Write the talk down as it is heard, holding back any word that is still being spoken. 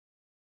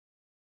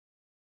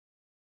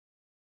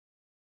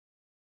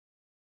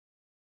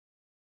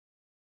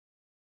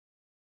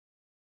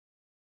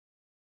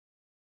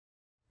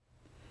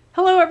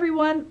Hello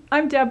everyone,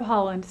 I'm Deb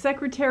Haaland,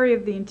 Secretary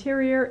of the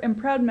Interior and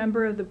proud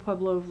member of the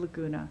Pueblo of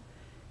Laguna.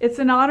 It's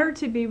an honor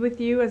to be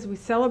with you as we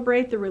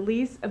celebrate the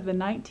release of the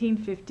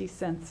 1950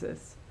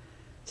 census.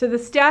 To the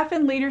staff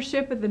and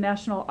leadership of the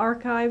National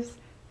Archives,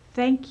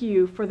 thank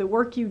you for the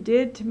work you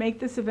did to make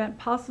this event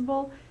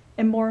possible,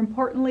 and more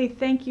importantly,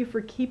 thank you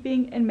for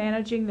keeping and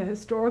managing the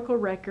historical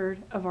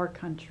record of our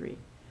country.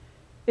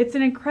 It's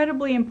an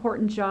incredibly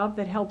important job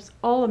that helps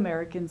all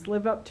Americans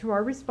live up to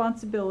our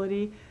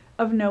responsibility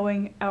of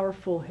knowing our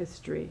full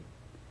history.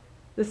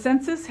 The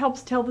census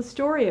helps tell the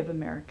story of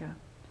America.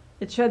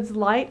 It sheds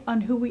light on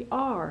who we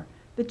are,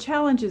 the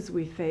challenges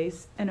we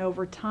face, and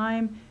over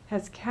time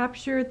has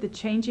captured the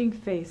changing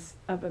face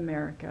of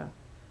America.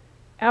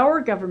 Our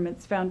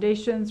government's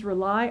foundations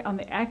rely on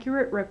the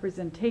accurate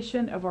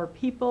representation of our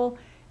people,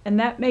 and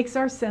that makes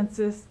our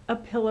census a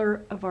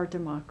pillar of our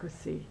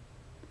democracy.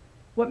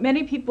 What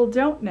many people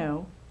don't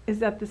know is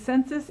that the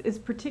census is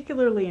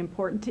particularly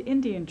important to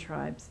Indian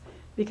tribes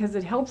because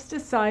it helps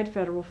decide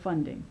federal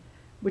funding,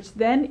 which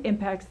then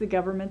impacts the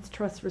government's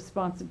trust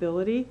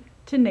responsibility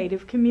to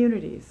Native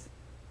communities.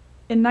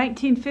 In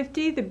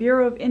 1950, the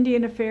Bureau of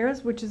Indian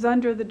Affairs, which is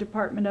under the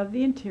Department of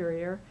the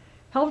Interior,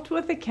 helped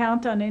with a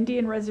count on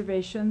Indian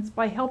reservations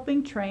by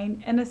helping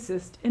train and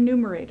assist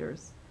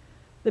enumerators.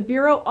 The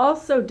Bureau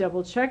also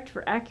double-checked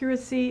for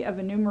accuracy of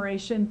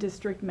enumeration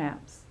district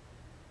maps.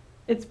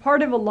 It's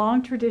part of a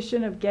long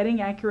tradition of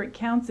getting accurate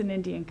counts in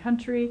Indian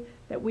country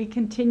that we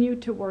continue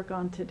to work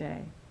on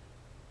today.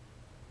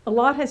 A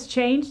lot has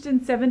changed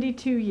in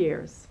 72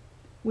 years.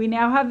 We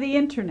now have the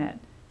internet,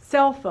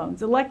 cell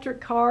phones, electric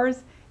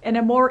cars, and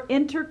a more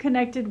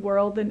interconnected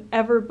world than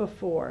ever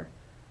before.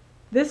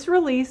 This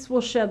release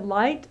will shed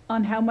light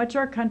on how much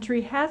our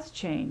country has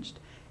changed,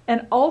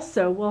 and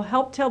also will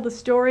help tell the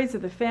stories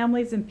of the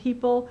families and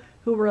people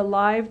who were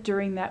alive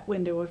during that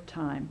window of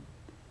time.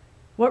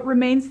 What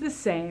remains the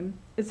same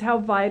is how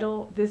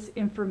vital this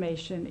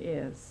information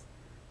is.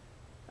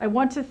 I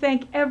want to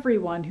thank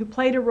everyone who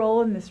played a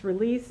role in this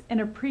release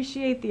and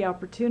appreciate the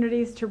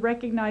opportunities to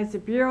recognize the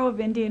Bureau of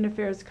Indian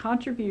Affairs'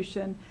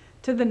 contribution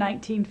to the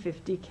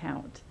 1950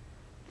 count.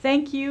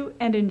 Thank you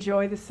and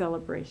enjoy the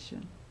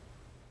celebration.